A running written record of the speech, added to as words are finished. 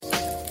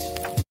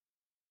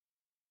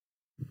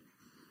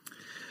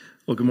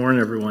Well, good morning,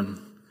 everyone.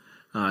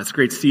 It's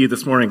great to see you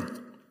this morning.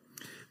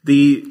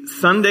 The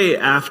Sunday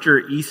after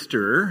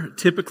Easter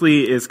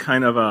typically is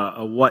kind of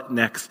a what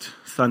next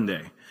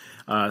Sunday.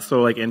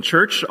 So like in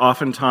church,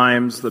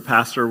 oftentimes the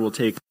pastor will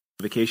take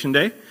a vacation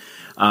day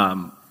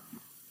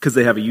because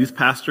they have a youth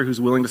pastor who's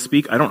willing to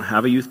speak. I don't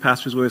have a youth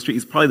pastor who's willing to speak.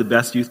 He's probably the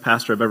best youth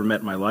pastor I've ever met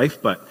in my life,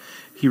 but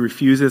he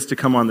refuses to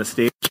come on the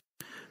stage.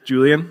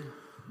 Julian,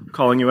 I'm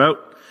calling you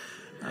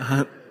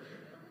out.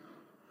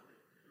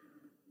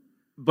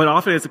 But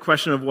often it's a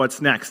question of what's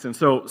next. And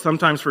so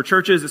sometimes for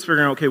churches, it's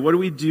figuring out, okay, what do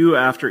we do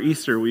after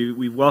Easter?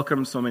 We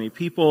welcomed so many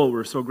people.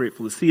 We're so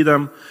grateful to see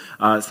them.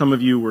 Some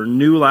of you were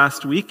new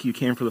last week. You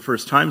came for the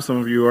first time. Some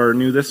of you are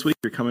new this week.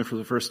 You're coming for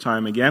the first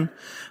time again.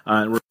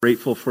 And we're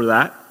grateful for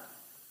that.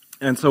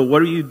 And so what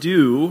do you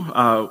do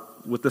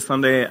with the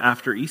Sunday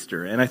after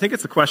Easter? And I think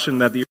it's a question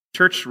that the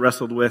church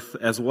wrestled with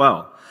as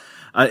well.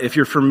 If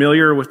you're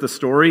familiar with the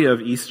story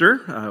of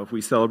Easter, we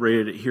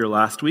celebrated it here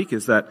last week,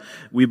 is that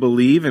we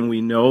believe and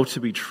we know to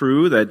be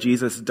true that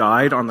Jesus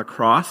died on the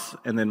cross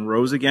and then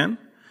rose again.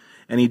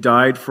 And he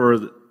died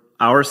for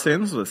our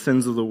sins, the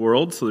sins of the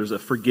world. So there's a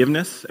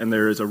forgiveness and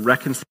there is a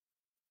reconciliation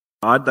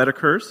with God that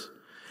occurs.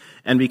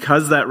 And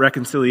because that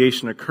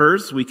reconciliation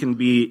occurs, we can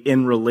be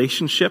in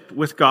relationship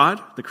with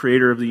God, the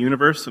creator of the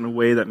universe, in a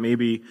way that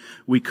maybe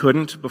we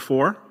couldn't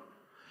before.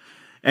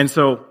 And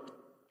so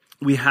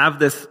we have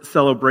this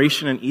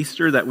celebration in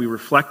Easter that we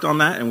reflect on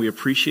that and we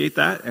appreciate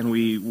that and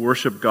we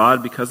worship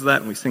God because of that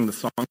and we sing the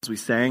songs we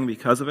sang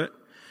because of it.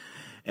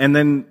 And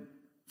then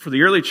for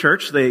the early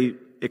church, they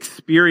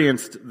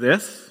experienced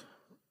this.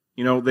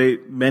 You know,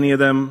 many of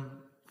them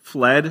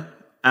fled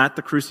at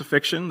the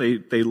crucifixion.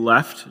 They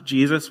left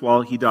Jesus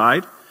while he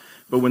died.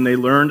 But when they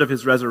learned of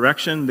his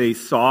resurrection, they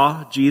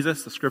saw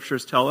Jesus, the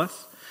scriptures tell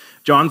us.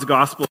 John's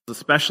gospel is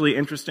especially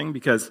interesting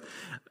because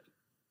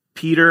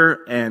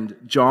Peter and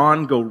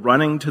John go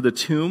running to the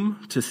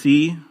tomb to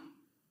see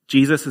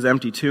Jesus'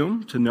 empty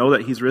tomb, to know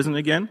that he's risen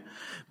again.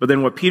 But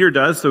then what Peter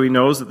does, so he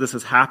knows that this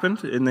has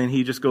happened, and then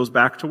he just goes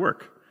back to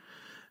work.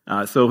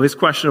 So his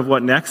question of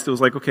what next, it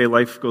was like, okay,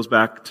 life goes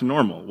back to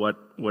normal.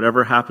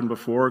 Whatever happened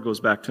before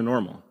goes back to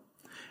normal.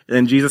 And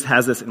then Jesus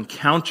has this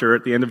encounter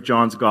at the end of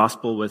John's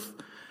gospel with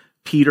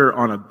Peter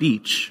on a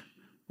beach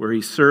where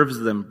he serves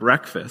them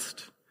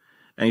breakfast,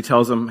 and he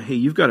tells them, hey,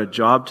 you've got a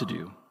job to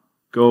do.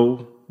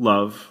 Go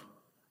love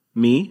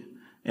me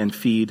and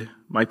feed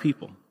my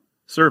people.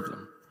 Serve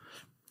them.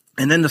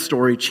 And then the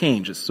story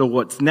changes. So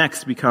what's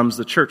next becomes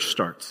the church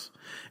starts.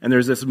 And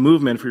there's this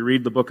movement, if we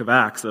read the book of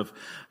Acts, of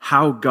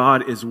how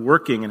God is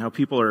working and how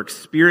people are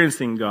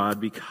experiencing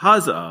God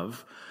because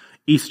of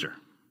Easter.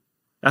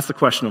 That's the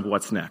question of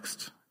what's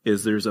next,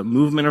 is there's a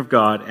movement of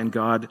God and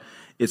God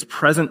is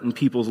present in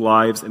people's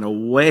lives in a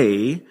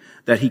way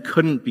that he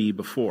couldn't be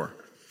before.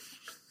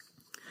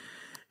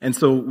 And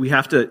so we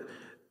have to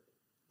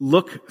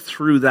look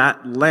through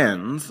that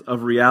lens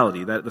of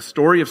reality, that the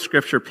story of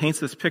Scripture paints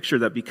this picture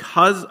that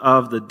because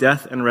of the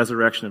death and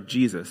resurrection of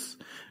Jesus,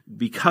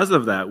 because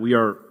of that, we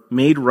are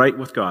made right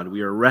with God,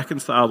 we are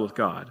reconciled with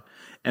God,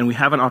 and we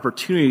have an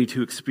opportunity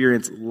to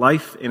experience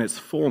life in its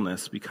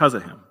fullness because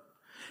of him.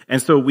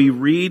 And so we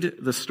read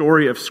the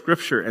story of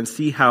Scripture and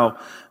see how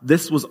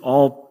this was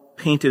all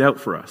painted out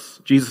for us.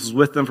 Jesus was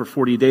with them for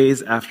 40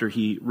 days after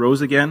he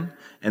rose again,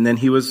 and then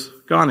he was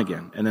gone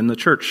again. And then the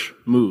church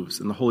moves,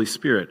 and the Holy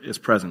Spirit is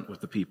present with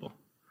the people.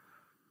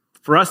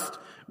 For us,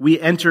 we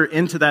enter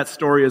into that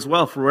story as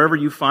well. For wherever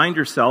you find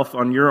yourself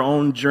on your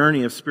own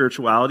journey of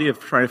spirituality, of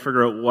trying to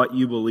figure out what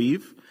you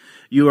believe,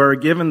 you are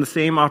given the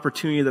same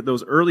opportunity that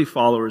those early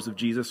followers of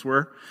Jesus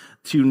were,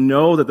 to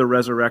know that the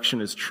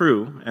resurrection is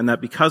true, and that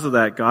because of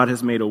that, God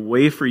has made a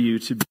way for you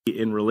to be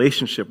in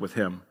relationship with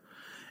him.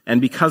 And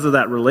because of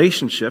that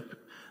relationship,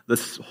 the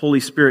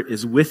Holy Spirit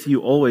is with you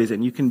always,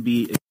 and you can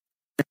be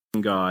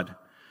experiencing God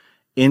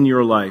in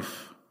your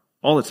life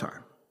all the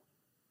time.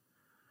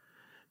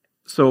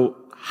 So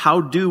how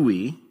do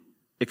we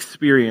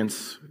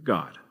experience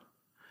God?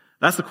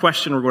 That's the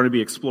question we're going to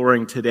be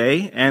exploring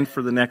today and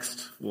for the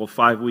next,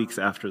 5 weeks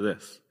after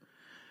this.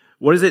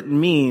 What does it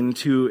mean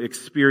to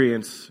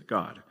experience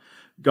God?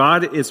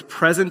 God is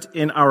present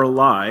in our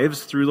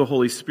lives through the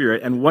Holy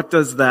Spirit, and what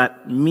does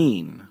that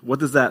mean? What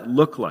does that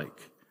look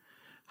like?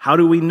 How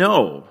do we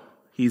know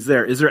he's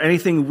there? Is there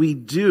anything we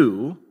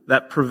do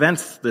that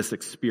prevents this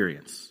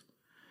experience?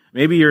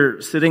 Maybe you're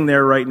sitting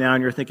there right now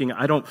and you're thinking,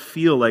 I don't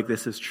feel like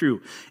this is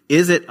true.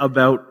 Is it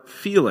about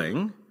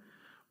feeling,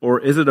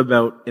 or is it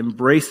about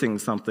embracing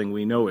something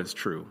we know is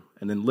true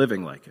and then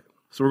living like it?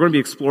 So we're going to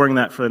be exploring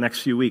that for the next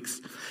few weeks.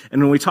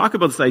 And when we talk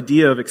about this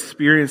idea of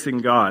experiencing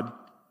God,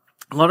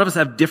 a lot of us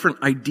have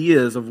different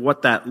ideas of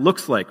what that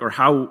looks like or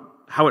how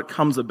it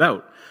comes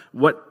about,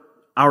 what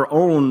our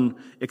own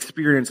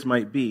experience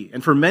might be.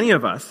 And for many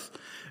of us,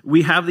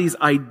 we have these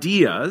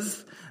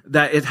ideas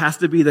that it has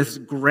to be this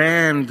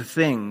grand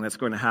thing that's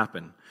going to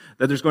happen,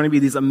 that there's going to be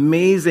these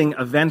amazing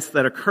events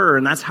that occur,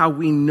 and that's how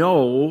we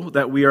know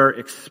that we are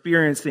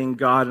experiencing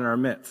God in our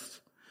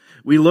midst.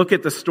 We look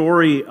at the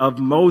story of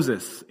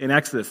Moses in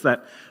Exodus,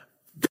 that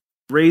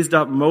raised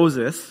up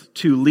Moses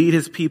to lead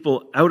his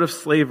people out of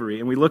slavery.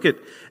 And we look at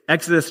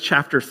Exodus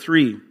chapter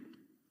 3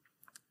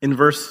 in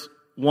verse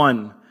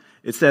 1.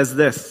 It says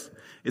this.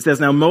 It says,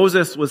 "Now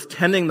Moses was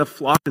tending the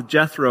flock of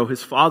Jethro,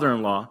 his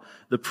father-in-law,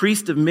 the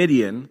priest of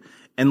Midian,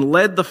 and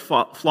led the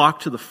flock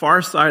to the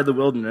far side of the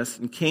wilderness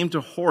and came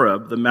to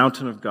Horeb, the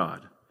mountain of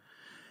God.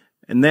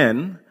 And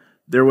then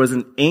there was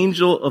an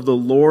angel of the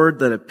Lord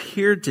that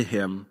appeared to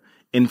him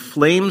in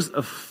flames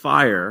of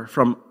fire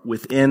from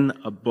within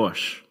a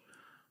bush.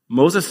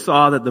 Moses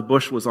saw that the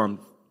bush was on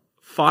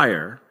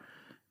fire.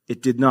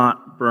 It did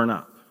not burn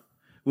up."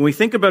 When we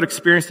think about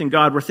experiencing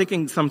God, we're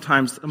thinking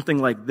sometimes something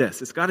like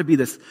this. It's got to be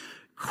this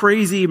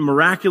crazy,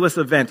 miraculous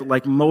event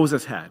like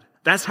Moses had.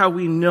 That's how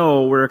we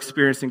know we're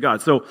experiencing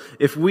God. So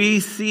if we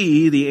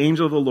see the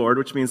angel of the Lord,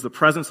 which means the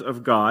presence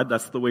of God,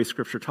 that's the way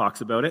Scripture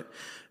talks about it,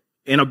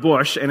 in a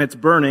bush and it's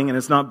burning and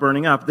it's not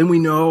burning up, then we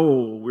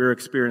know we're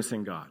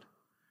experiencing God.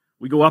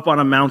 We go up on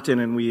a mountain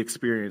and we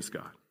experience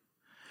God.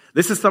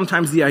 This is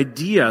sometimes the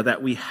idea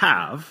that we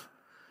have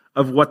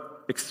of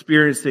what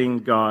experiencing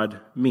God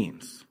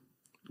means.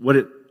 What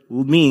it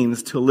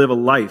means to live a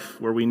life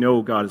where we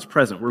know God is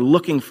present. We're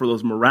looking for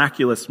those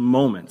miraculous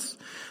moments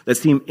that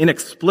seem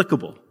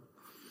inexplicable.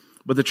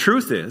 But the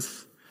truth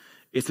is,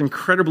 it's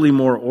incredibly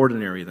more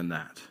ordinary than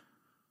that.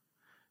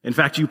 In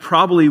fact, you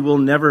probably will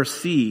never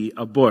see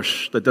a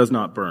bush that does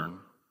not burn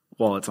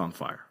while it's on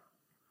fire.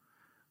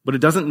 But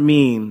it doesn't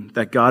mean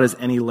that God is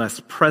any less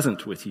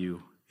present with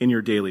you in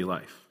your daily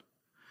life.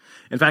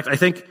 In fact, I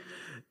think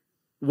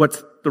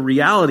what the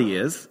reality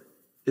is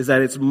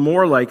that it's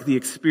more like the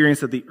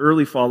experience that the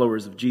early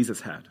followers of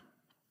Jesus had.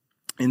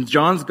 In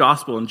John's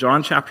Gospel, in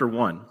John chapter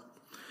 1,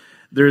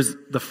 there's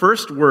the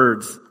first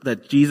words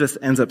that Jesus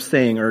ends up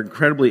saying are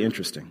incredibly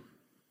interesting.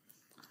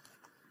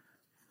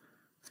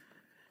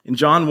 In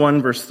John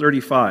 1, verse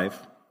 35,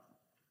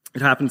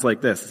 it happens like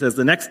this. It says,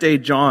 "The next day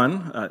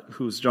John,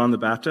 who's John the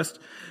Baptist,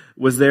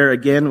 was there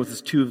again with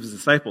his two of his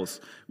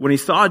disciples. When he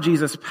saw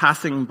Jesus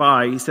passing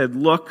by, he said,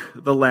 'Look,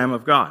 the Lamb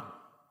of God.'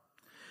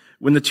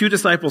 When the two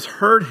disciples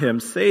heard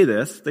him say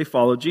this, they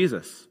followed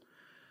Jesus.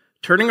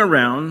 Turning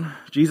around,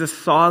 Jesus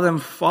saw them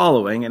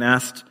following and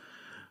asked,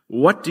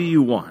 'What do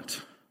you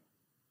want?'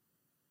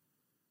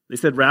 They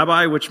said,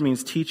 'Rabbi,' which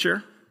means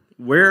teacher,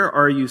 'where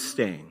are you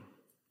staying?'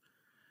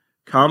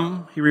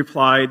 'Come,' he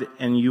replied,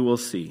 'and you will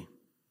see.'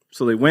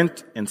 So they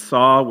went and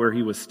saw where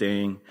he was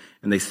staying,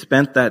 and they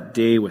spent that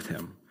day with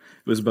him.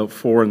 It was about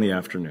 4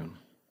 p.m.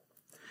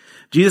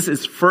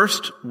 Jesus'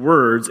 first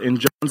words in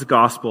John's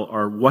Gospel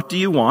are, 'What do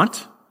you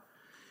want?'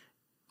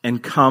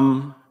 and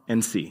 'come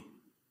and see.'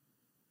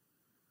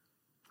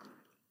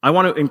 I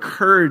want to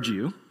encourage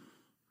you,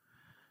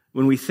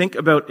 when we think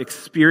about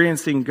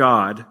experiencing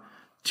God,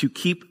 to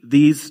keep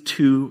these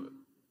two,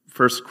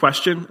 first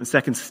question and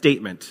second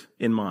statement,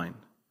 in mind.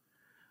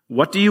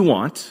 What do you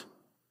want?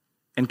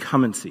 And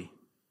come and see.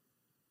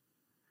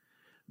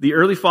 The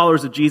early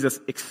followers of Jesus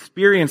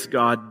experienced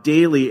God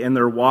daily in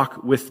their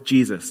walk with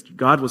Jesus.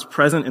 God was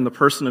present in the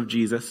person of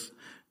Jesus.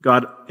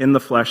 God in the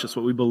flesh is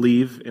what we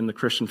believe in the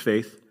Christian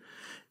faith.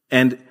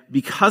 And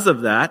because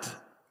of that,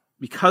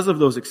 because of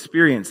those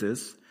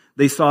experiences,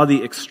 they saw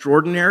the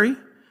extraordinary,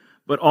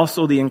 but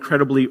also the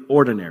incredibly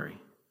ordinary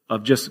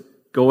of just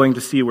going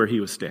to see where he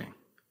was staying.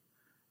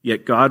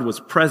 Yet God was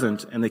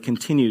present, and they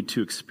continued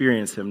to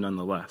experience him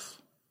nonetheless.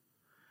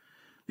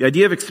 The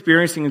idea of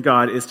experiencing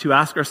God is to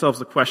ask ourselves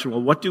the question,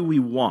 well, what do we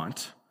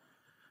want?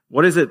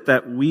 What is it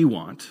that we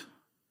want?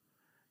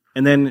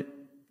 And then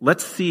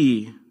let's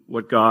see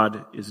what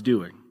God is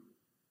doing.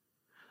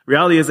 The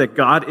reality is that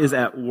God is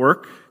at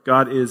work.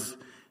 God is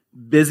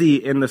busy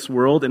in this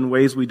world in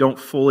ways we don't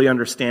fully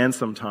understand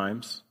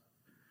sometimes.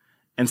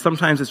 And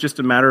sometimes it's just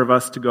a matter of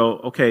us to go,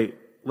 okay,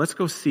 let's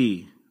go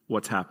see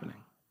what's happening.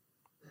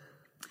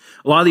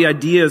 A lot of the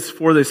ideas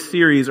for this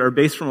series are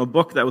based from a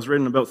book that was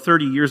written about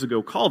 30 years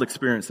ago called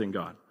Experiencing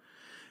God.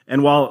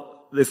 And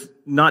while this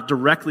not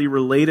directly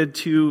related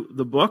to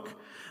the book,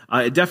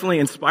 it definitely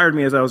inspired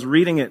me as I was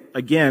reading it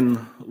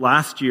again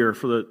last year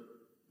for the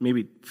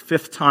maybe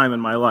 5th time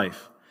in my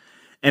life.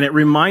 And it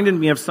reminded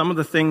me of some of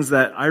the things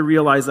that I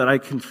realize that I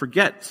can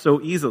forget so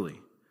easily.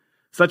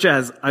 Such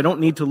as, I don't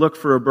need to look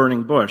for a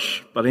burning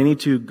bush, but I need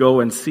to go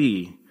and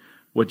see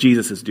what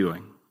Jesus is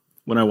doing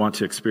when I want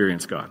to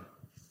experience God.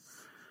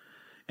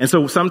 And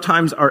so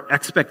sometimes our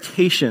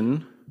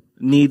expectation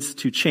needs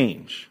to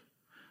change.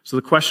 So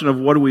the question of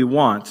what do we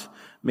want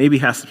maybe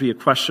has to be a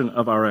question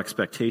of our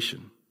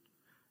expectation.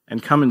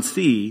 And come and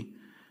see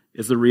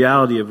is the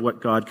reality of what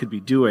God could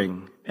be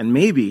doing. And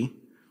maybe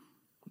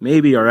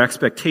our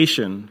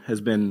expectation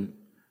has been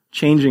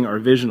changing our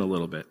vision a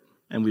little bit,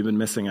 and we've been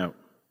missing out.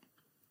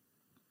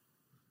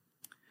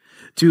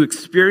 To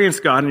experience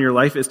God in your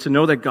life is to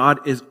know that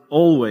God is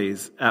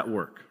always at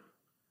work,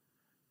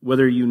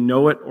 whether you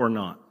know it or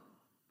not.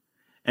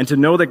 And to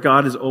know that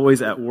God is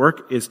always at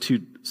work is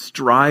to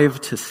strive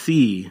to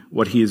see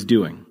what he is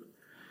doing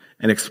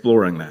and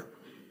exploring that.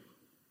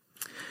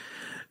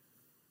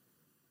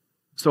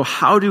 So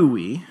how do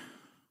we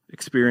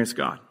experience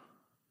God?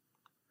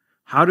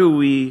 How do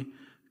we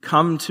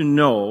come to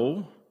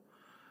know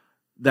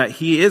that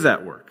he is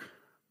at work,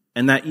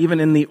 and that even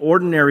in the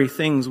ordinary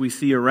things we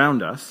see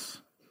around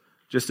us,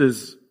 just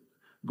as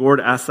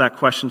Gord asked that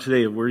question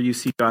today of where you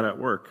see God at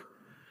work,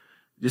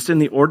 just in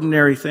the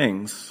ordinary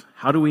things,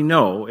 how do we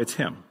know it's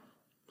him?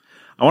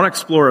 I want to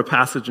explore a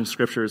passage in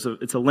Scripture.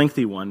 It's a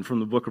lengthy one from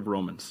the book of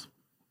Romans.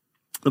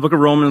 The book of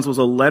Romans was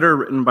a letter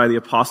written by the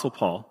Apostle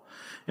Paul.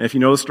 And if you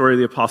know the story of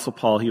the Apostle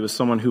Paul, he was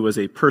someone who was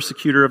a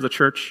persecutor of the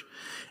church,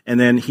 and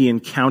then he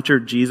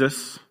encountered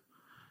Jesus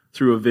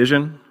through a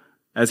vision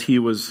as he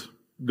was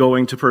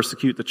going to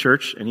persecute the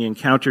church, and he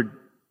encountered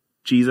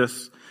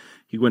Jesus.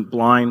 He went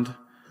blind,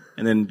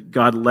 and then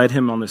God led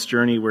him on this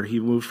journey where he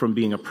moved from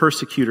being a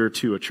persecutor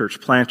to a church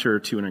planter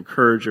to an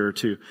encourager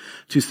to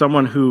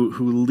someone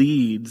who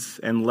leads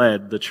and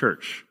led the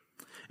church.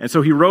 And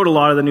so he wrote a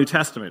lot of the New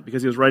Testament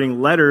because he was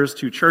writing letters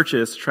to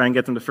churches to try and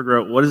get them to figure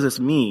out, what does this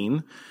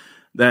mean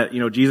that,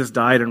 Jesus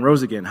died and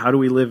rose again? How do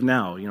we live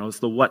now? It's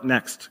the what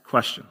next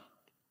question.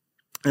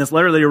 And this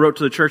letter that he wrote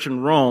to the church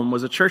in Rome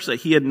was a church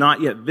that he had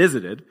not yet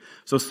visited.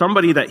 So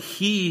somebody that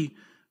he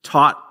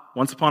taught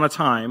once upon a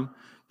time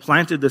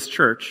planted this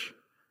church,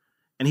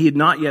 and he had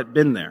not yet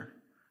been there.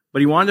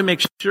 But he wanted to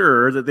make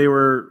sure that they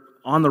were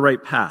on the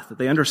right path, that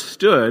they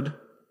understood,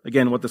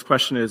 again, what this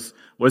question is: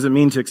 what does it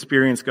mean to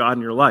experience God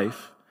in your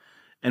life?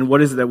 And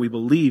what is it that we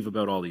believe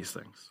about all these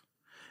things?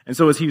 And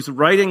so as he's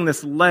writing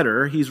this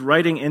letter, he's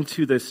writing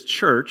into this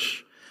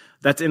church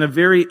that's in a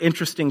very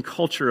interesting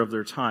culture of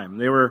their time.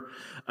 They were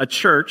a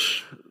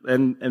church,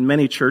 and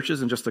many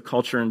churches and just the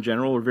culture in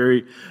general were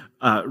very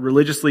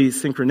religiously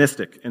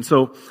synchronistic. And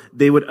so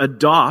they would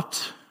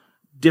adopt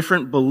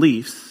different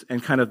beliefs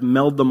and kind of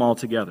meld them all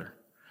together.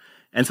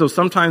 And so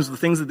sometimes the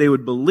things that they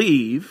would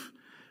believe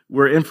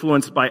were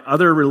influenced by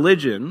other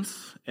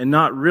religions and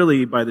not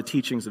really by the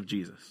teachings of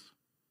Jesus.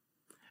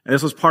 And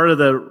this was part of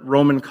the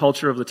Roman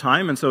culture of the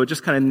time, and so it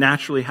just kind of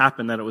naturally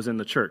happened that it was in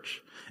the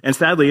church. And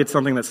sadly, it's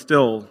something that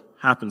still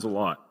happens a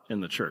lot in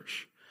the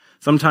church.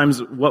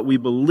 Sometimes what we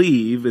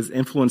believe is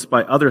influenced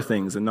by other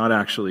things and not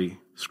actually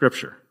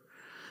Scripture.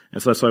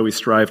 And so that's why we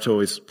strive to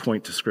always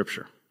point to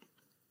Scripture.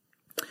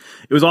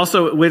 It was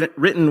also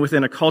written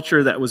within a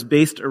culture that was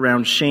based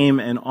around shame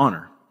and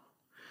honor.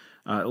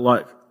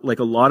 Like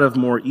a lot of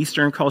more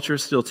Eastern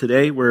cultures still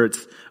today, where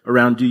it's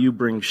around, do you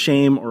bring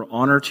shame or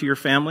honor to your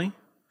family?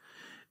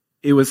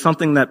 It was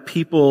something that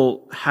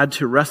people had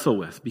to wrestle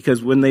with,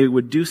 because when they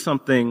would do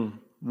something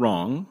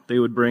wrong, they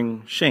would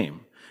bring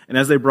shame. And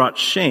as they brought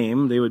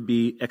shame, they would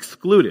be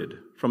excluded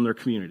from their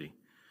community.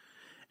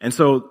 And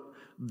so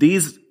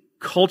these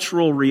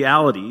cultural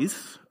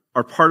realities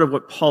are part of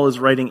what Paul is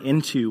writing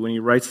into when he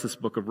writes this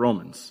book of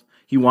Romans.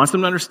 He wants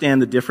them to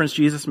understand the difference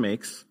Jesus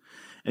makes,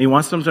 and he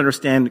wants them to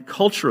understand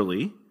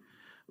culturally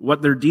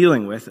what they're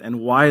dealing with and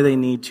why they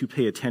need to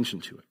pay attention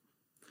to it.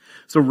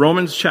 So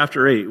Romans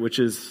chapter 8, which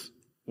is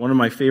one of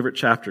my favorite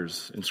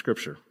chapters in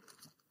Scripture,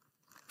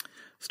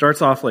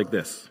 starts off like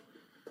this.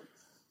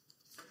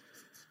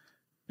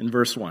 In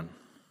verse 1.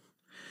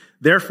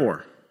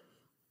 Therefore,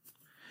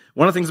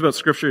 one of the things about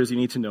Scripture is you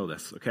need to know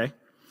this, okay?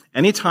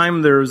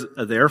 Anytime there's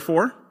a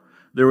therefore,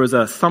 there was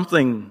a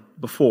something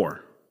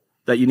before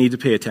that you need to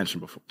pay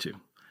attention to.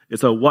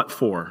 It's a what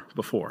for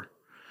before.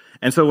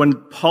 And so when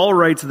Paul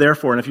writes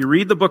therefore, and if you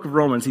read the book of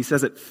Romans, he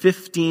says it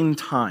 15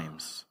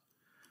 times.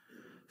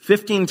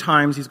 15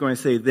 times he's going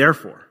to say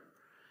therefore.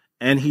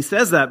 And he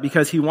says that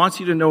because he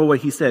wants you to know what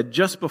he said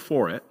just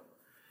before it,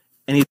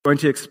 and he's going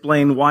to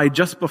explain why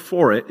just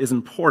before it is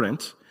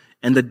important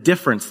and the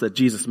difference that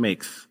Jesus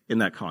makes in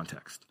that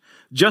context.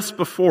 Just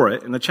before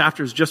it, in the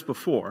chapters just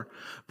before,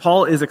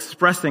 Paul is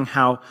expressing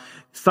how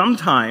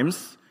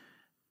sometimes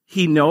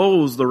he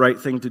knows the right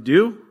thing to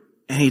do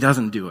and he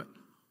doesn't do it.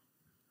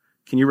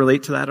 Can you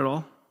relate to that at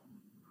all?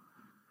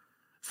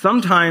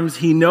 Sometimes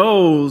he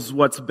knows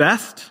what's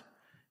best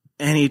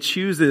and he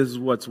chooses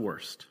what's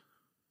worst.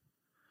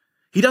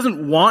 He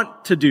doesn't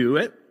want to do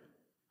it,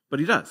 but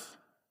he does.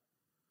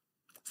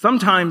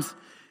 Sometimes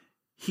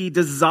he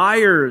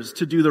desires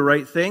to do the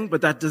right thing,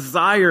 but that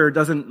desire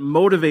doesn't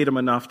motivate him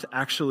enough to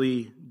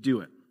actually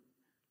do it.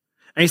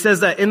 And he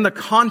says that in the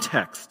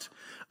context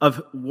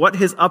of what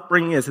his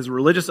upbringing is, his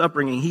religious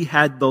upbringing, he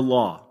had the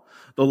law.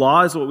 The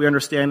law is what we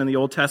understand in the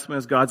Old Testament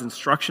as God's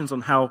instructions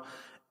on how,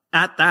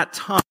 at that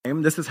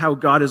time, this is how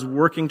God is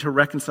working to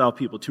reconcile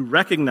people, to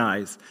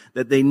recognize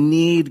that they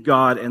need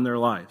God in their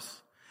lives.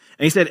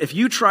 And he said, if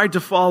you tried to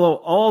follow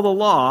all the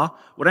law,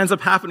 what ends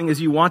up happening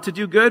is you want to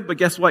do good, but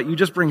guess what? You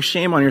just bring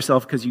shame on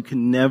yourself because you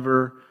can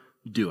never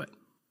do it.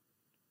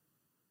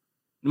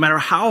 No matter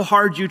how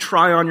hard you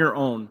try on your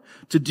own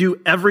to do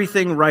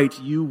everything right,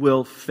 you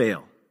will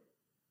fail.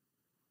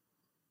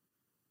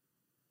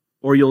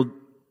 Or you'll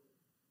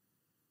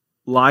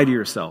lie to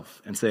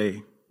yourself and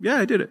say, yeah,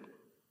 I did it.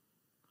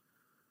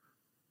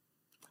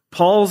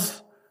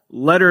 Paul's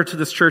letter to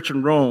this church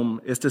in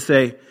Rome is to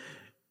say,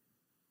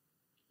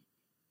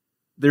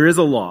 there is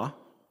a law,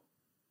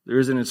 there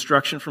is an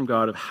instruction from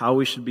God of how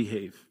we should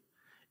behave.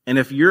 And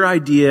if your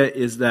idea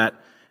is that,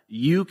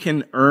 you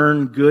can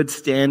earn good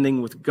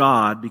standing with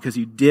God because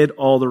you did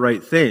all the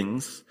right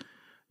things,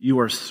 you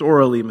are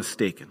sorely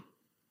mistaken.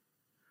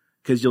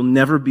 Because you'll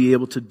never be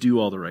able to do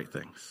all the right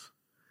things.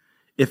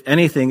 If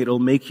anything, it'll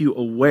make you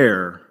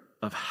aware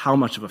of how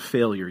much of a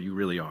failure you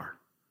really are.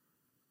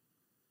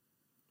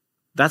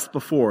 That's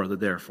before the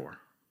therefore.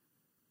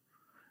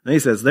 Then he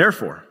says,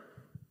 therefore,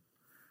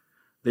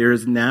 there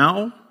is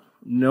now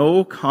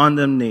no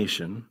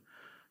condemnation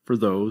for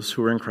those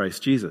who are in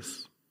Christ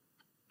Jesus.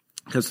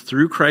 Because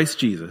through Christ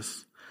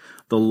Jesus,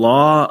 the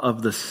law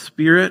of the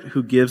Spirit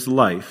who gives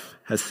life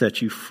has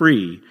set you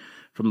free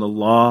from the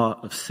law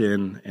of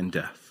sin and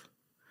death.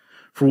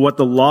 For what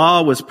the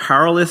law was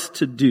powerless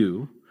to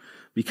do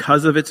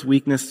because of its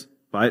weakness,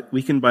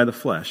 weakened by the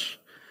flesh,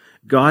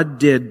 God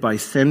did by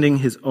sending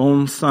his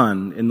own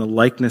Son in the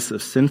likeness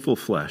of sinful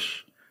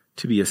flesh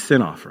to be a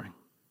sin offering.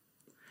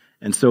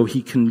 And so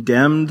he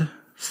condemned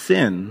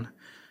sin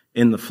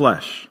in the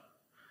flesh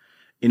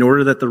in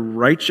order that the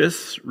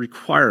righteous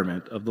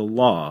requirement of the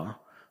law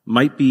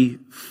might be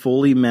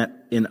fully met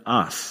in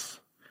us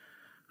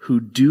who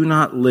do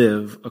not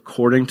live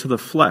according to the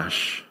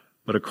flesh,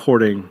 but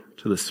according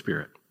to the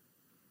Spirit.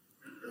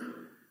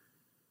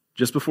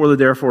 Just before the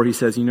therefore, he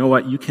says, you know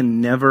what? You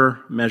can never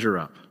measure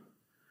up.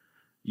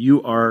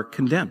 You are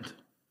condemned.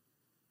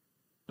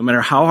 No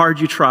matter how hard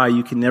you try,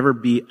 you can never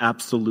be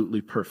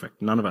absolutely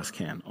perfect. None of us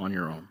can on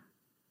your own.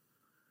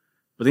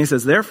 But then he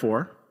says,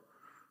 therefore,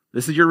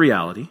 this is your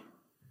reality.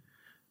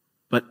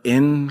 But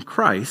in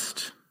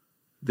Christ,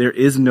 there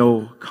is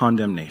no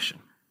condemnation.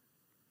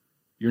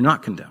 You're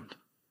not condemned.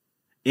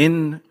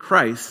 In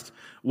Christ,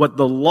 what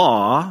the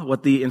law,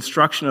 what the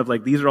instruction of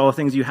like, these are all the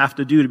things you have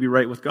to do to be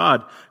right with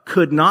God,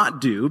 could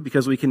not do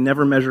because we can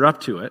never measure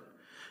up to it,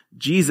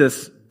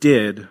 Jesus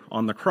did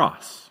on the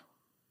cross.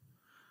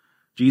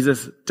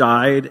 Jesus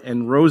died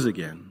and rose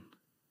again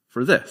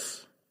for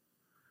this.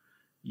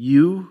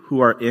 You who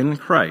are in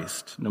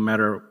Christ, no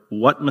matter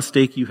what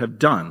mistake you have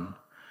done,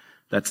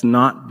 that's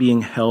not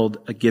being held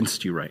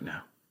against you right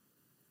now.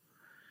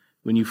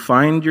 When you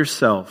find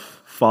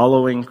yourself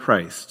following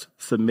Christ,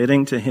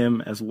 submitting to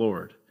him as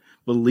Lord,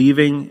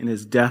 believing in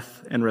his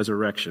death and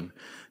resurrection,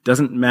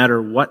 doesn't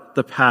matter what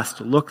the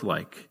past looked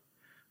like,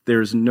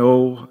 there's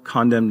no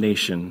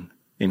condemnation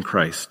in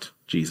Christ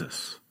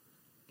Jesus.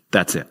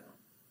 That's it.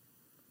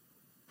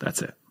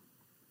 That's it.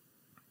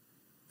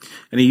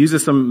 And he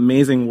uses some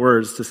amazing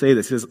words to say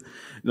this. He says,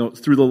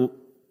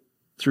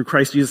 through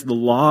Christ Jesus, the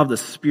law of the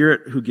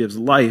Spirit who gives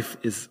life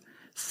is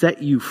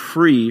set you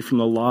free from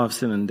the law of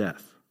sin and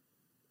death.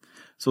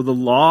 So the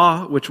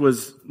law, which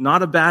was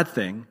not a bad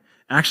thing,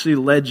 actually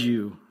led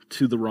you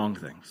to the wrong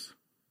things.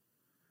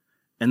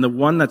 And the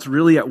one that's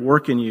really at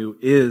work in you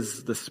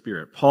is the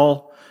Spirit.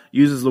 Paul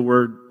uses the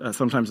word,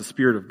 sometimes the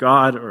Spirit of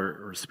God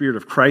or Spirit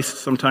of Christ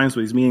sometimes,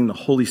 but he's meaning the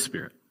Holy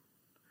Spirit.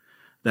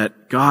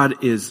 That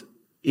God is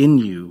in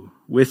you,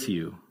 with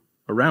you,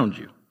 around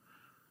you,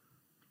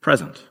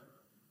 present.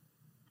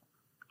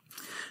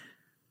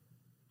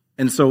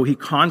 And so he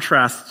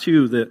contrasts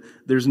too that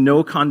there's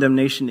no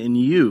condemnation in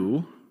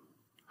you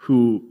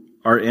who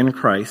are in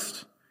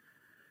Christ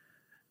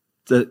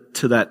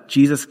to that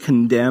Jesus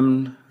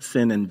condemned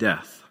sin and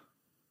death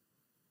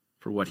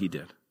for what he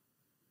did.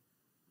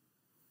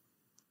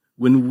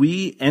 When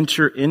we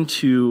enter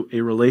into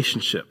a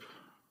relationship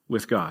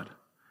with God,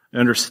 an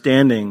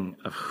understanding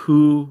of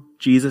who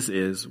Jesus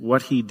is,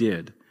 what he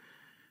did,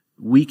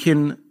 we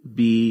can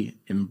be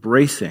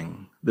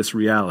embracing this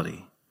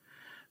reality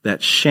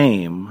that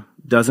shame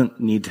doesn't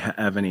need to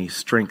have any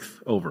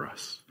strength over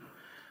us.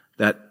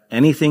 That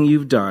anything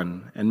you've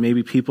done, and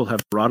maybe people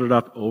have brought it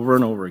up over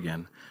and over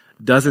again,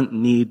 doesn't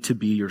need to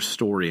be your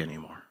story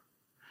anymore.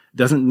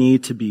 Doesn't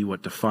need to be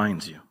what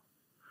defines you.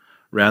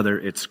 Rather,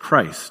 it's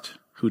Christ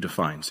who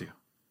defines you.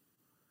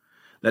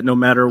 That no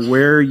matter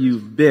where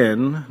you've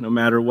been, no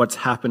matter what's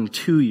happened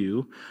to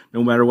you,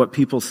 no matter what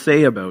people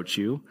say about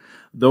you,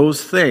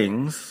 those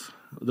things,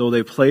 though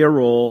they play a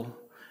role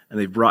and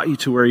they've brought you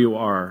to where you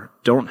are,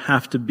 don't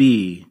have to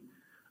be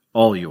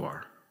all you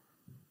are.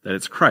 That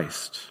it's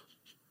Christ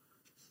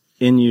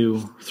in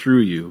you,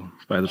 through you,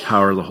 by the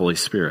power of the Holy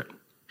Spirit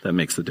that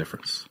makes the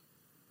difference.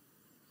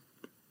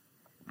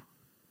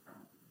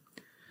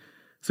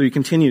 So he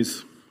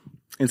continues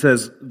and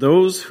says,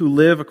 those who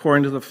live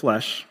according to the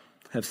flesh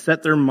have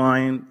their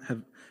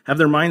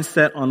mind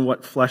set on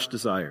what flesh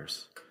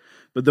desires.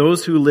 But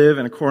those who live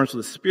in accordance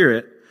with the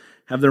Spirit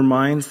have their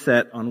mind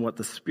set on what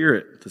the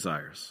Spirit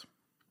desires.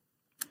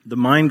 The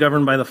mind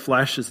governed by the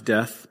flesh is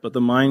death, but the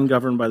mind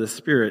governed by the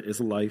Spirit is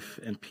life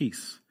and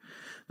peace.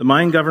 The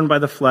mind governed by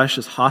the flesh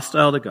is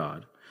hostile to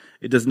God.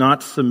 It does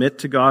not submit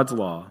to God's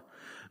law,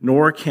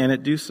 nor can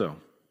it do so.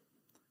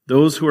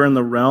 Those who are in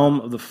the realm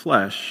of the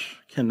flesh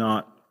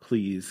cannot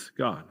please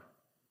God.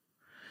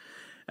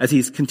 As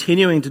he's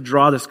continuing to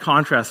draw this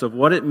contrast of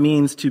what it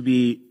means to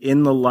be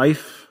in the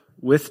life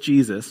with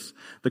Jesus,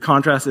 the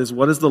contrast is,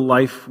 what does the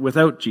life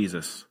without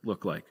Jesus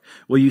look like?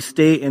 Well, you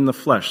stay in the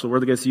flesh. The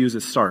word that gets used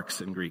is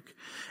sarx in Greek.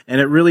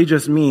 And it really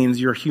just means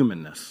your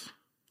humanness,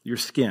 your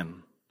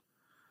skin.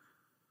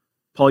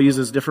 Paul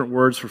uses different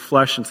words for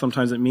flesh, and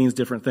sometimes it means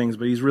different things,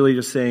 but he's really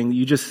just saying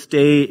you just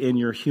stay in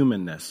your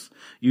humanness.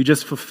 You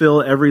just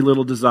fulfill every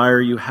little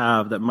desire you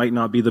have that might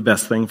not be the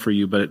best thing for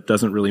you, but it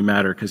doesn't really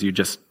matter because you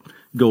just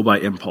go by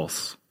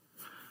impulse.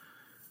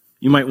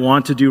 You might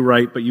want to do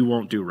right, but you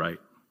won't do right.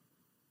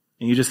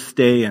 And you just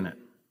stay in it.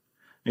 And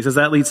he says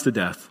that leads to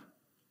death.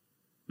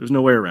 There's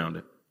no way around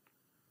it.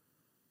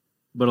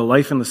 But a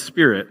life in the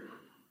Spirit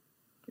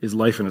is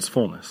life in its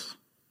fullness.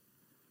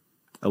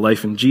 A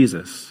life in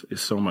Jesus is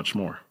so much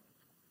more.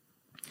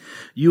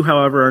 You,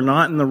 however, are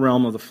not in the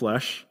realm of the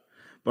flesh,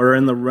 but are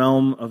in the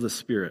realm of the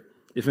Spirit,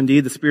 if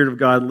indeed the Spirit of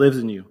God lives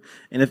in you.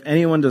 And if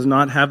anyone does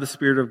not have the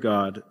Spirit of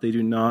God, they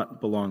do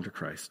not belong to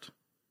Christ.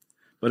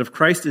 But if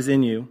Christ is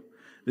in you,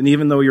 then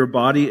even though your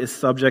body is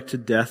subject to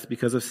death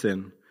because of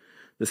sin,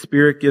 the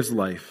Spirit gives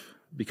life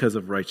because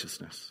of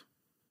righteousness.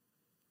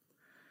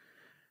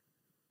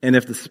 And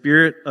if the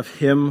Spirit of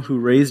him who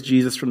raised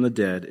Jesus from the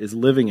dead is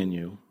living in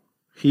you,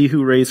 he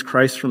who raised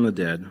Christ from the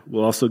dead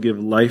will also give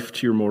life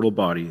to your mortal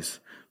bodies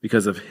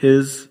because of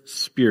his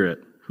Spirit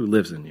who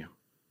lives in you.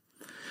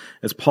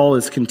 As Paul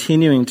is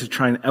continuing to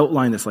try and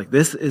outline this, like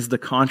this is the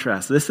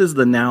contrast. This is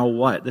the now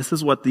what? This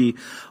is what the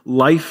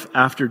life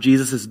after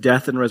Jesus'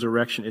 death and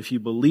resurrection, if you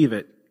believe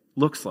it,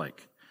 looks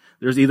like.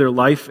 There's either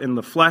life in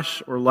the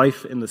flesh or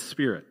life in the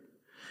Spirit.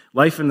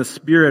 Life in the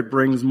Spirit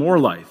brings more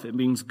life. It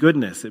brings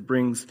goodness. It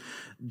brings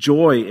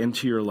joy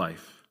into your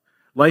life.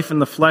 Life in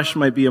the flesh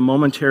might be a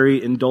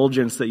momentary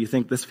indulgence that you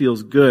think this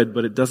feels good,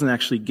 but it doesn't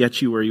actually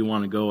get you where you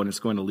want to go, and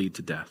it's going to lead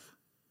to death.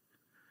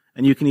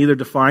 And you can either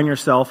define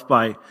yourself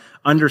by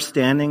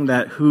understanding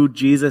that who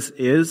Jesus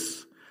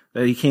is,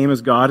 that he came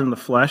as God in the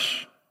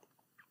flesh,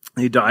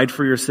 he died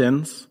for your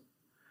sins,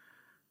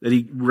 that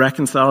he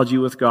reconciled you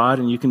with God,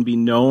 and you can be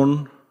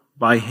known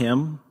by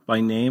him,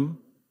 by name,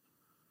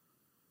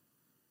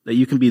 that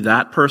you can be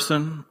that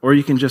person, or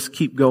you can just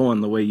keep going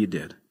the way you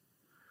did.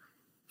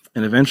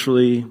 And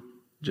eventually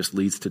just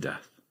leads to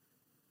death.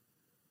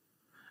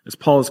 As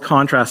Paul is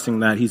contrasting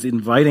that, he's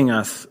inviting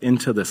us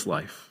into this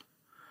life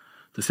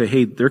to say,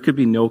 hey, there could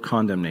be no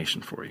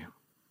condemnation for you.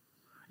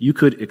 You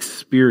could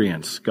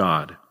experience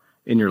God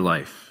in your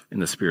life in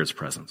the Spirit's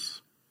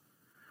presence.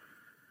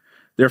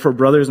 Therefore,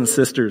 brothers and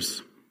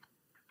sisters,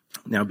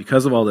 now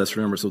because of all this,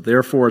 remember, so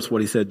therefore it's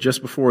what he said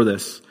just before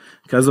this,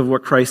 because of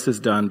what Christ has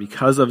done,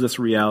 because of this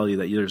reality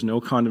that there's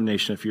no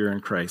condemnation if you're in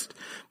Christ,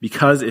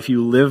 because if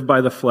you live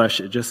by the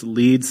flesh, it just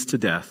leads to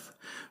death,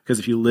 because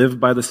if you live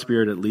by the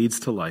Spirit, it leads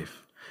to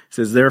life. He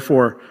says,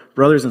 therefore,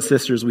 brothers and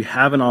sisters, we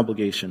have an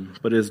obligation,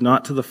 but it is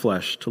not to the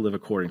flesh to live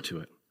according to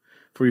it.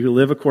 For if you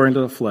live according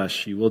to the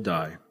flesh, you will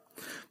die.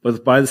 But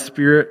if by the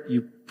Spirit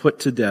you put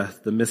to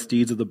death the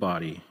misdeeds of the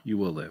body, you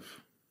will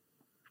live.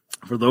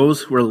 For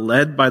those who are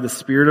led by the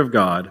Spirit of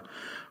God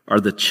are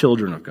the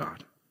children of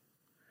God.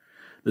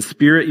 The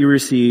Spirit you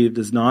received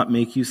does not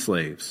make you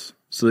slaves,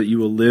 so that you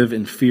will live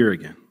in fear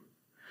again.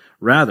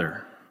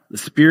 Rather, the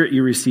Spirit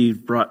you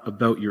received brought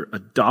about your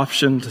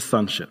adoption to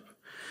sonship.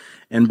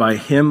 And by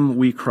him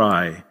we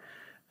cry,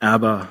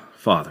 Abba,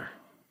 Father.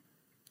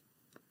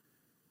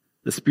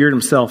 The Spirit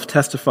himself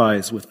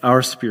testifies with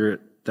our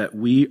spirit that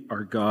we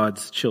are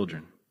God's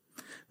children.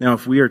 Now,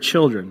 if we are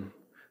children,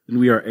 then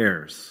we are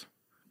heirs,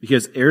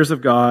 because heirs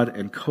of God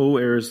and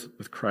co-heirs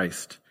with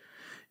Christ,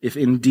 if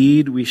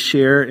indeed we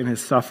share in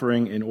his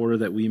suffering in order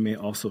that we may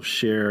also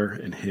share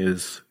in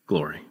his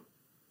glory.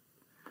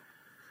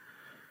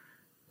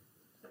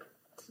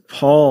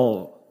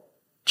 Paul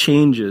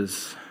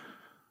changes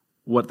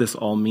what this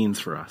all means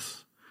for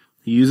us.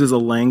 He uses a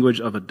language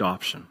of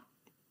adoption.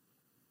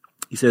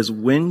 He says,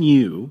 when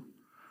you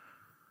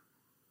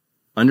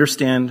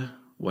understand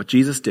what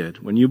Jesus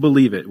did, when you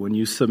believe it, when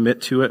you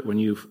submit to it, when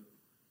you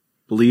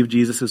believe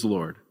Jesus is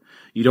Lord,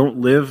 you don't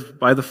live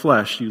by the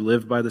flesh, you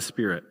live by the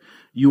Spirit.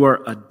 You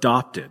are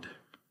adopted.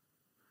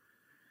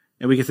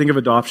 And we can think of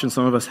adoption.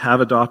 Some of us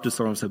have adopted,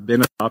 some of us have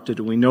been adopted,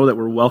 and we know that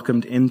we're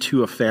welcomed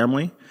into a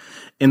family.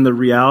 In the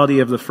reality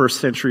of the first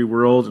century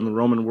world and the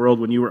Roman world,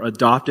 when you were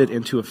adopted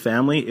into a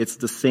family, it's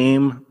the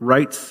same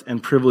rights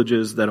and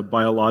privileges that a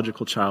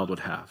biological child would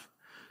have.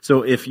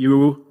 So if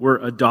you were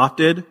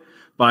adopted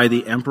by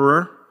the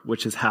emperor,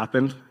 which has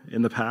happened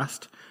in the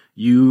past,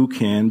 you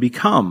can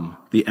become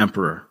the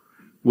emperor,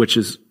 which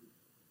is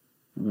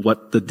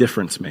what the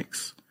difference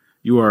makes.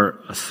 You are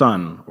a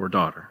son or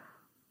daughter.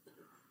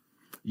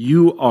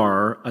 You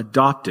are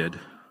adopted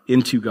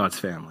into God's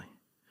family.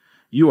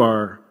 You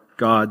are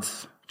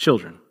God's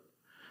children.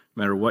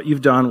 No matter what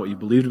you've done, what you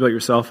believed about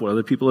yourself, what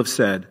other people have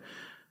said,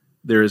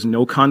 there is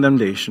no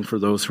condemnation for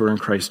those who are in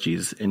Christ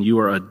Jesus, and you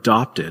are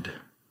adopted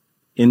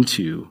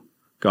into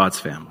God's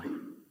family.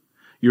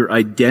 Your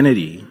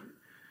identity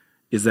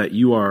is that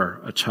you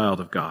are a child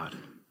of God.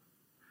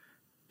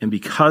 And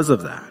because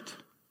of that,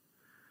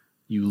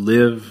 you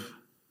live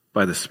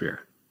by the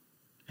Spirit.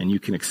 And you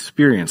can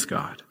experience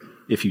God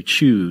if you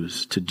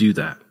choose to do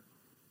that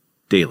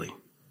daily.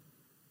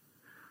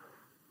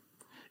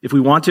 If we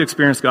want to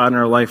experience God in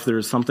our life, there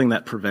is something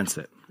that prevents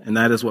it. And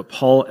that is what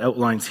Paul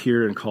outlines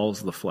here and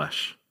calls the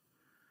flesh.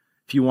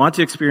 If you want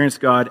to experience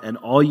God and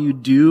all you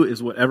do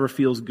is whatever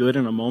feels good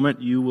in a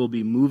moment, you will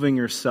be moving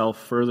yourself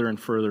further and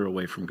further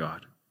away from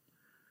God.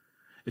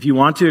 If you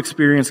want to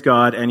experience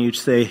God and you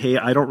say, hey,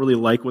 I don't really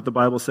like what the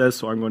Bible says,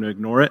 so I'm going to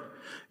ignore it,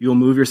 you'll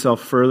move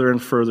yourself further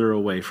and further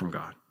away from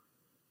God.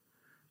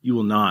 You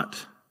will not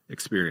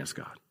experience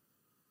God.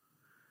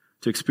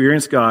 To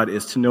experience God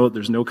is to know that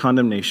there's no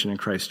condemnation in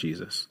Christ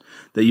Jesus,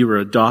 that you were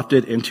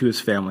adopted into his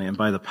family, and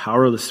by the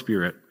power of the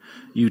Spirit,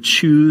 you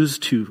choose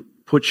to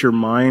put your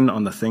mind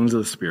on the things of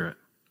the Spirit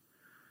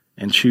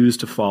and choose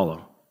to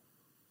follow,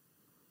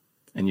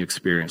 and you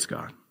experience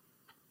God.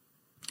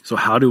 So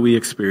how do we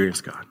experience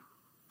God?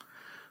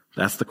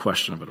 That's the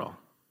question of it all.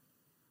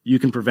 You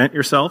can prevent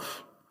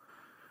yourself,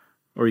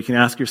 or you can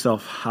ask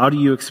yourself, how do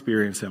you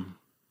experience him?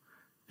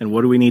 And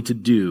what do we need to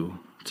do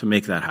to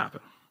make that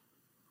happen?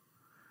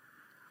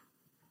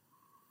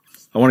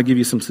 I want to give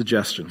you some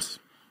suggestions.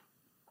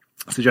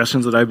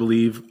 Suggestions that I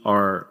believe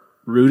are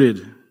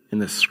rooted in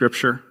this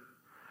scripture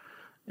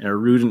and are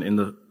rooted in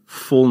the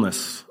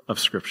fullness of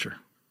scripture.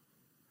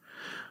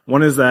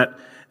 One is that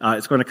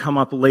it's going to come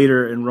up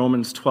later in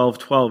Romans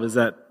 12:12, is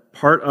that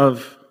part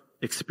of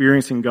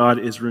experiencing God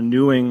is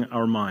renewing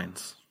our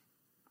minds.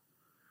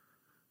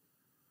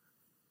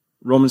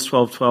 Romans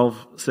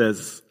 12:2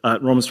 says,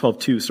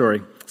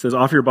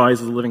 offer your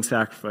bodies as a living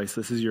sacrifice.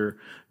 This is your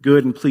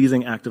good and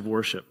pleasing act of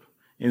worship.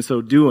 In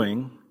so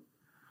doing,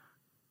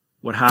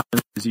 what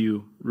happens is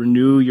you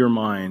renew your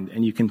mind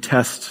and you can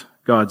test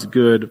God's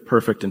good,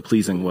 perfect, and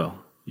pleasing will.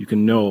 You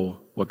can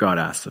know what God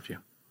asks of you.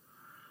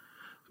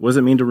 What does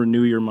it mean to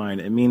renew your mind?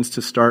 It means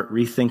to start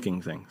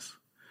rethinking things.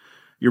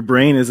 Your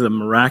brain is a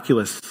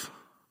miraculous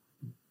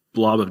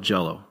blob of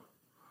jello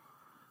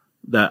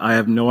that I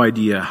have no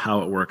idea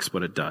how it works,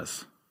 but it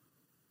does.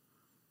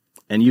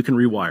 And you can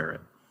rewire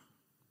it.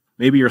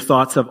 Maybe your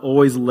thoughts have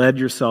always led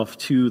yourself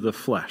to the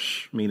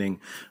flesh,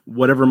 meaning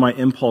whatever my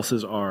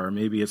impulses are,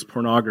 maybe it's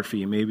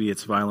pornography, maybe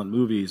it's violent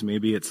movies,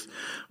 maybe it's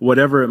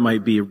whatever it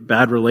might be,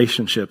 bad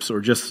relationships,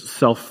 or just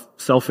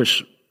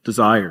selfish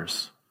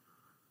desires.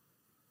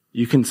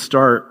 You can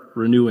start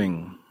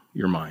renewing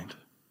your mind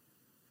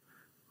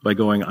by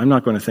going, I'm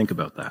not going to think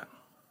about that.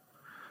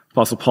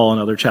 Apostle Paul in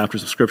other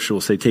chapters of Scripture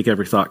will say, take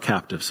every thought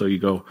captive. So you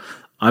go,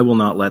 I will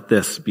not let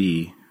this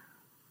be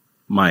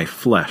my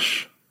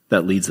flesh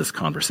that leads this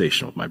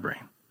conversation with my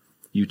brain.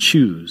 You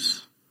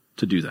choose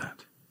to do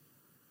that.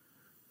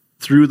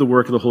 Through the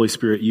work of the Holy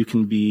Spirit, you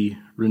can be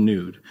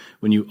renewed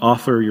when you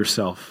offer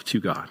yourself to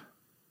God.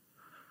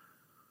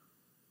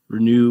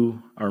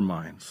 Renew our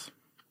minds.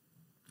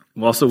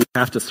 Also, we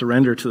have to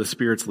surrender to the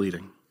Spirit's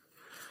leading.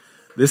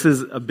 This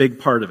is a big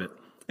part of it.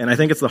 And I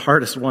think it's the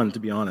hardest one, to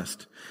be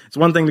honest. It's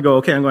one thing to go,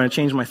 okay, I'm going to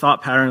change my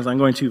thought patterns. I'm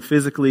going to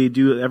physically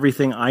do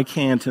everything I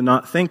can to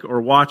not think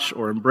or watch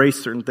or embrace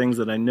certain things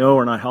that I know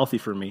are not healthy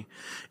for me.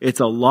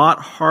 It's a lot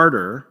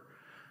harder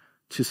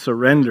to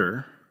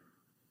surrender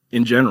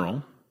in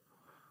general,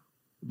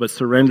 but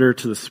surrender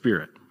to the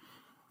Spirit.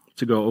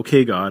 To go,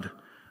 okay, God,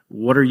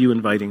 what are you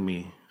inviting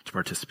me to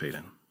participate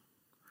in?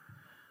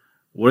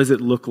 What does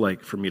it look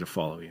like for me to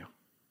follow you?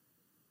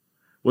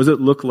 What does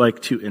it look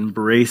like to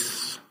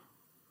embrace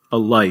a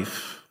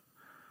life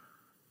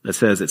that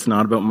says it's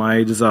not about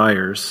my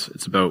desires,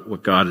 it's about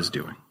what God is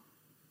doing?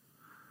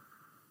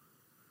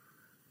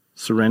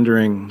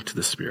 Surrendering to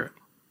the Spirit.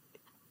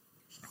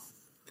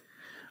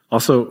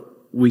 Also,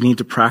 we need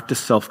to practice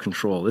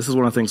self-control. This is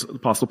one of the things the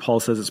Apostle Paul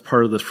says it's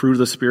part of the fruit of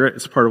the Spirit.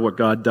 It's part of what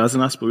God does in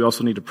us, but we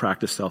also need to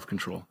practice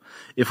self-control.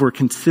 If we're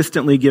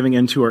consistently giving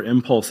into our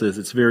impulses,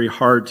 it's very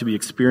hard to be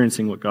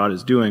experiencing what God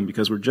is doing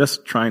because we're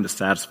just trying to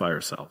satisfy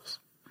ourselves.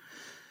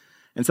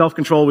 In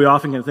self-control, we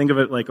often can think of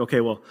it like,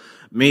 okay, well,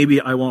 maybe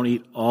I won't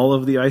eat all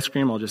of the ice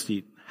cream. I'll just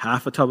eat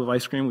half a tub of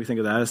ice cream. We think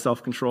of that as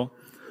self-control.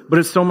 But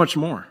it's so much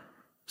more.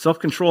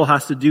 Self-control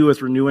has to do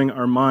with renewing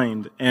our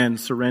mind and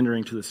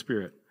surrendering to the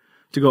Spirit.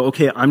 To go,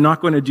 okay, I'm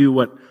not going to do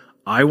what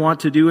I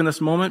want to do in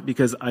this moment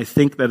because I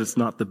think that it's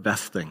not the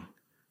best thing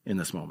in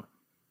this moment.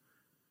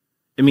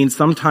 It means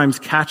sometimes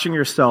catching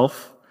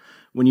yourself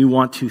when you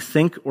want to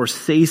think or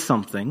say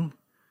something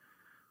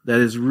that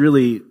is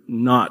really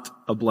not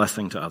a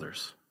blessing to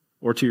others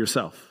or to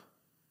yourself.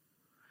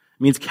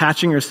 It means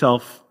catching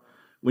yourself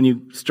when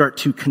you start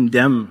to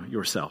condemn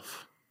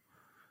yourself.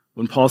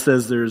 When Paul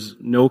says there's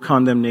no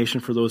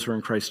condemnation for those who are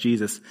in Christ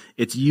Jesus,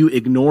 it's you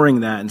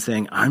ignoring that and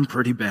saying, I'm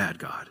pretty bad,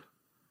 God.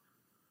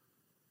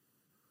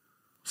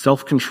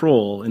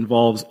 Self-control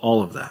involves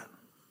all of that.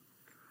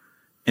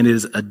 And it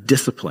is a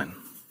discipline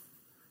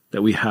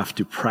that we have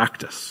to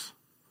practice.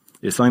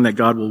 It's something that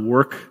God will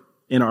work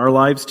in our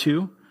lives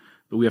too,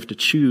 but we have to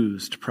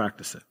choose to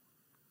practice it.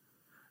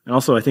 And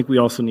also, I think we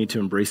also need to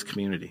embrace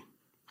community.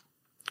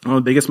 One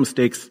of the biggest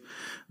mistakes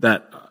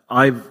that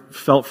I've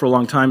felt for a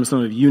long time, and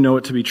some of you know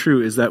it to be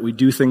true, is that we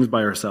do things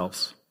by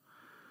ourselves.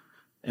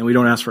 And we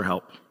don't ask for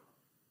help.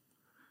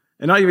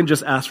 And not even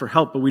just ask for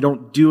help, but we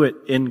don't do it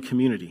in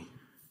community.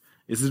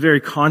 This is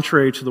very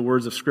contrary to the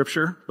words of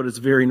Scripture, but it's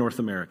very North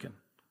American.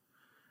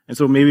 And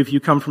so maybe if you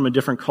come from a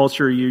different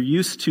culture, you're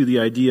used to the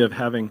idea of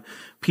having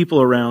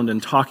people around and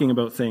talking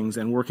about things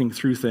and working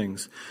through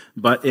things.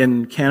 But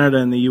in Canada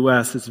and the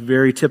US, it's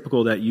very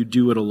typical that you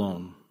do it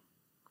alone.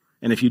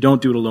 And if you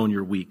don't do it alone,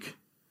 you're weak.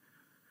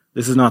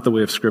 This is not the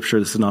way of Scripture.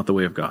 This is not the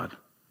way of God.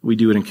 We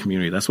do it in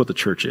community. That's what the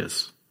church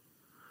is.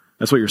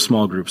 That's what your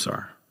small groups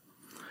are.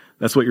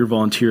 That's what your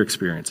volunteer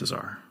experiences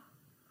are.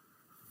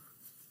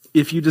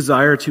 If you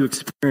desire to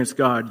experience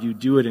God, you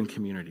do it in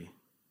community.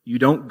 You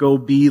don't go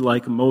be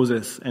like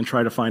Moses and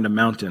try to find a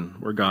mountain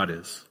where God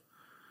is.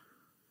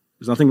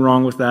 There's nothing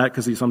wrong with that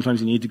because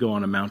sometimes you need to go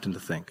on a mountain to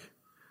think.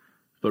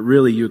 But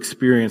really, you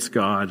experience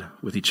God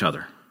with each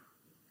other.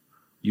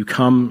 You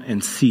come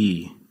and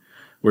see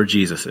where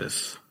Jesus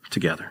is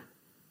together.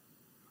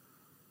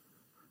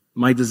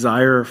 My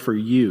desire for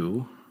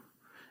you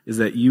is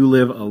that you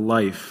live a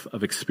life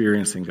of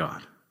experiencing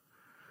God.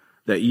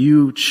 That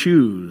you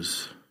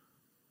choose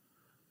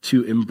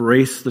to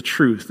embrace the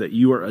truth that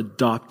you are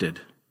adopted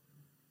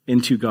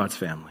into God's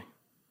family.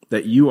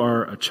 That you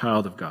are a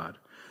child of God.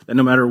 That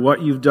no matter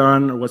what you've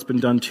done or what's been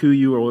done to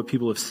you or what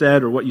people have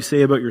said or what you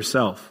say about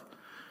yourself,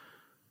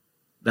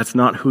 that's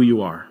not who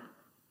you are.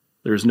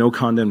 There is no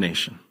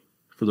condemnation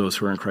for those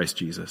who are in Christ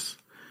Jesus.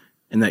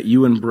 And that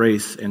you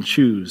embrace and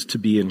choose to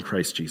be in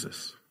Christ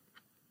Jesus.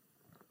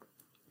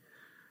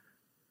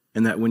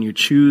 And that when you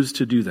choose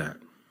to do that,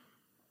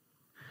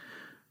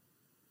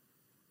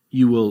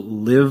 you will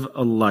live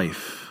a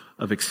life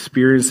of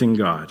experiencing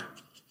God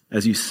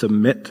as you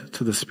submit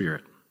to the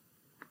Spirit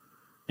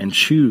and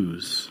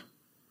choose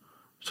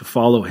to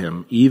follow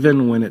Him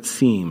even when it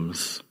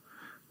seems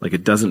like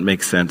it doesn't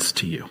make sense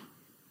to you.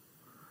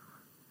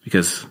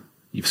 Because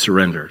you've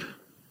surrendered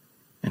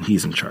and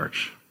He's in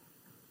charge.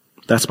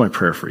 That's my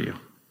prayer for you.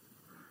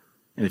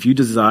 And if you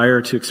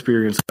desire to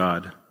experience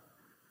God,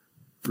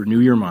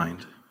 renew your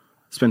mind.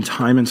 Spend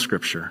time in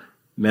Scripture.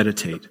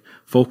 Meditate.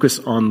 Focus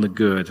on the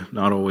good,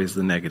 not always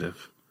the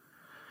negative.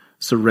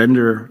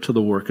 Surrender to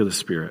the work of the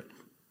Spirit.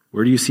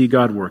 Where do you see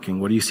God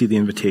working? What do you see the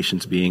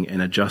invitations being? And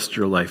adjust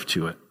your life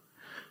to it.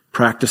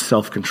 Practice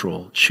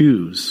self-control.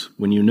 Choose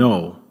when you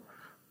know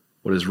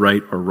what is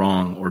right or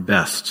wrong or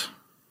best.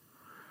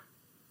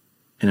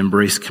 And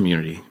embrace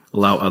community.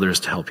 Allow others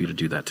to help you to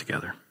do that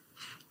together.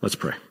 Let's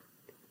pray.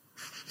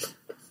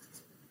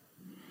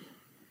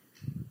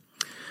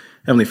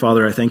 Heavenly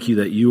Father, I thank you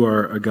that you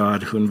are a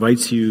God who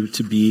invites you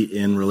to be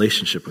in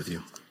relationship with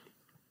you.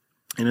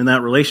 And in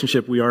that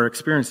relationship, we are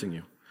experiencing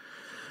you.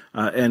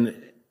 And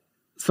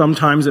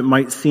sometimes it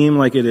might seem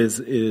like it is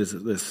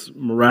this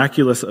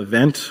miraculous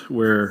event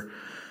where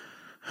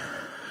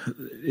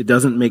it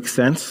doesn't make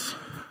sense.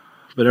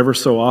 But ever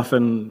so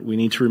often, we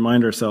need to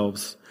remind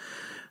ourselves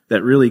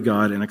that really,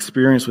 God, an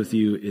experience with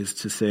you is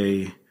to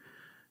say,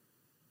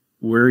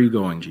 where are you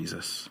going,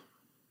 Jesus?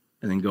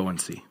 And then go and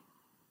see.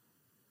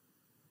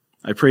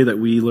 I pray that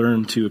we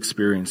learn to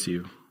experience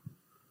you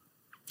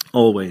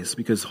always,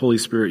 because Holy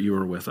Spirit, you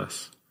are with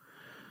us.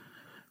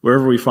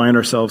 Wherever we find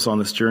ourselves on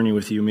this journey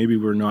with you, maybe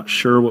we're not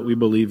sure what we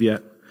believe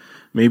yet.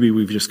 Maybe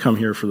we've just come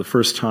here for the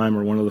first time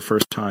or one of the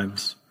first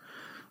times.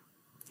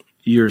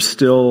 You're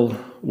still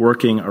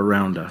working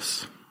around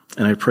us.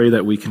 And I pray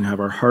that we can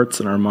have our hearts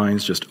and our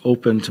minds just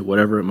open to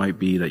whatever it might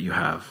be that you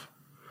have.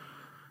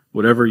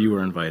 Whatever you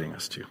are inviting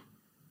us to.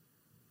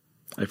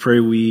 I pray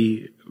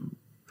we,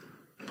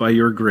 by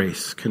your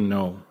grace, can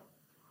know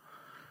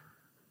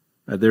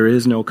that there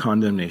is no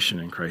condemnation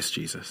in Christ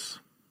Jesus.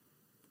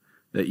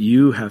 That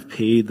you have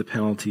paid the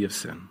penalty of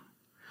sin.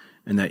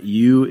 And that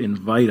you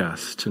invite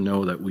us to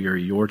know that we are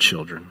your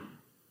children.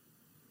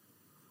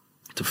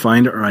 To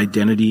find our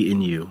identity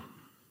in you.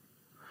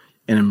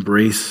 And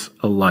embrace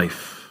a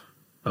life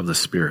of the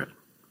Spirit.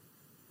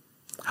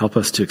 Help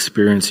us to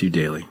experience you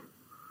daily.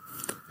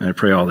 And I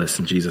pray all this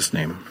in Jesus'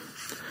 name.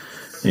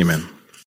 Amen.